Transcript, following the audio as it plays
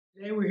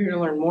Today we're here to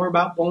learn more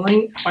about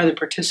bowling and why the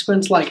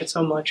participants like it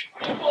so much.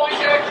 What did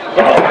you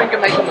think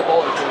of making the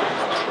bowling team?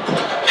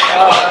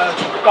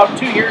 About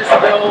 2 years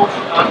ago,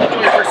 the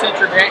 21st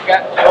Century Grant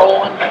got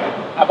rolling.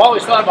 I've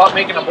always thought about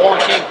making a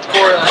bowling team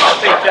for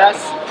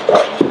FHS,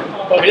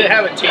 but we didn't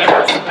have a team.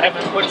 I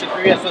haven't pushed it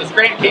through yet, so this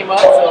grant came up,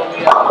 so we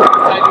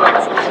decided to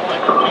have some bowling.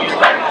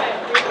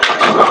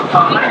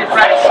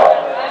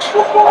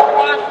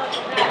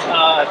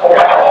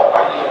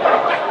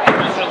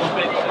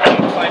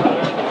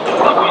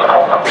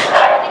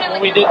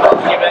 When we did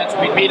the events,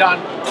 we'd meet on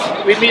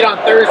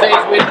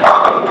Thursdays. We'd do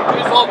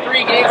all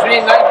 3 games. We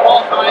did night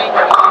qualifying,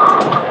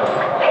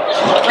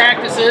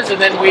 practices, and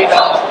then we'd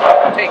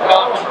take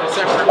off in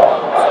December.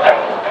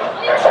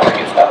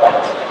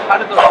 How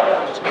did those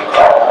tournaments go?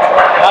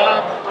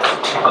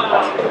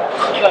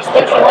 The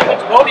Special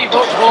Olympics, Bodhi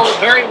Booth bowled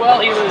very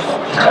well. He was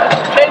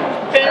 10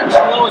 pins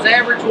below his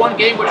average one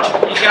game, which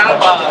he got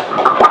the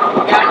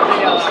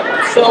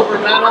silver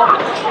medal,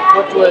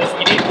 which was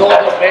you need gold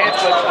in advance,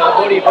 but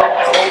Bodhi Booth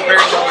bowled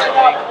very well that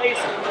day.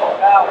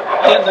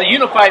 Then the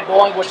unified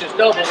bowling, which is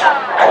double,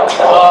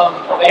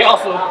 they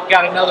also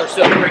got another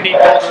silver. He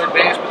bowled in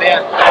advance, but they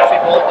actually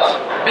bowled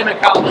him and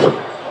Collin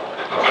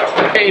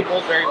Mckay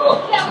bowled very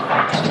well.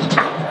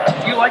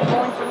 Do you like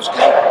bowling for the school?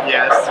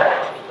 Yes.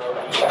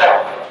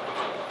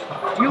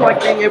 Do you like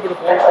being able to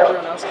bowl with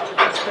everyone else that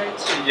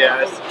participates?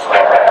 Yes.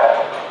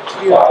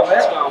 Do you enjoy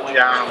it?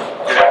 Yeah, I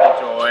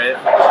enjoy it.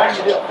 How do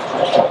you do?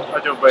 I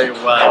do very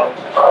well.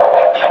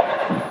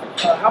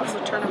 How was the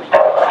tournament? The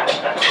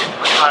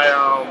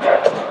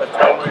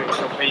tournament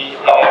compete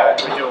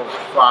and we do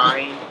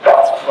fine.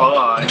 It's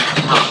fun.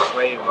 I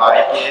really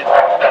like it.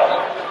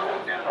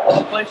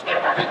 What place did you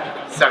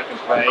get? Second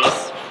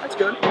place. That's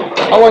good.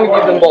 How long have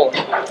you been bowling?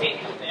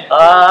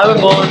 I've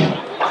been bowling.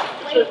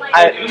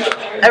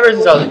 Ever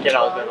since I was a kid,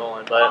 I've been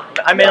bowling, but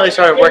I mainly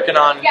started working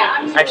on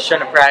actually trying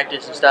to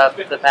practice and stuff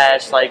for the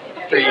past like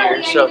 3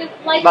 years. So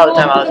about the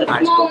time I was in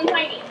high school.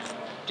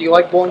 Do you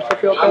like bowling for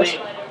Fieldcrest?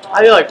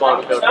 I do like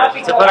bowling for Fieldcrest.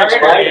 It's a fun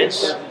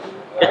experience.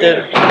 Get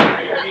to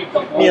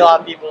meet a lot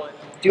of people.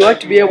 Do you like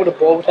to be able to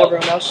bowl with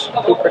everyone else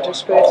who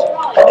participates?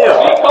 I do.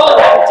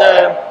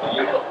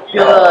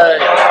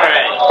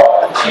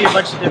 It's see a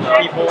bunch of different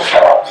people.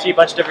 See a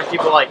bunch of different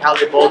people like how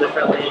they bowl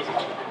differently.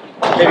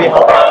 Maybe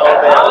help out a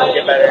little bit and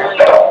get better.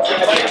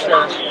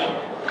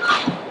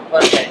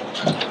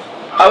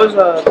 How was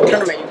the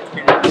tournament you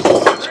competed in?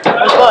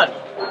 It was fun.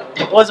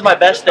 It wasn't my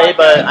best day,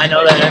 but I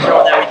know that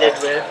everyone that we did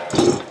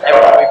with,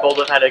 everyone we bowled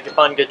with had a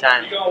fun, good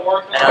time. I know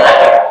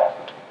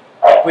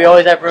that we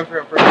always have room for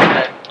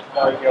improvement. And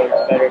always go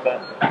better,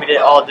 but we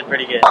all did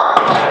pretty good. There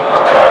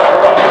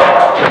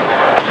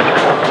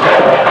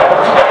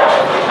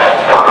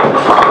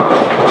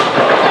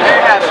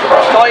you have it.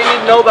 That's all you need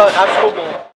to know about actual bowling.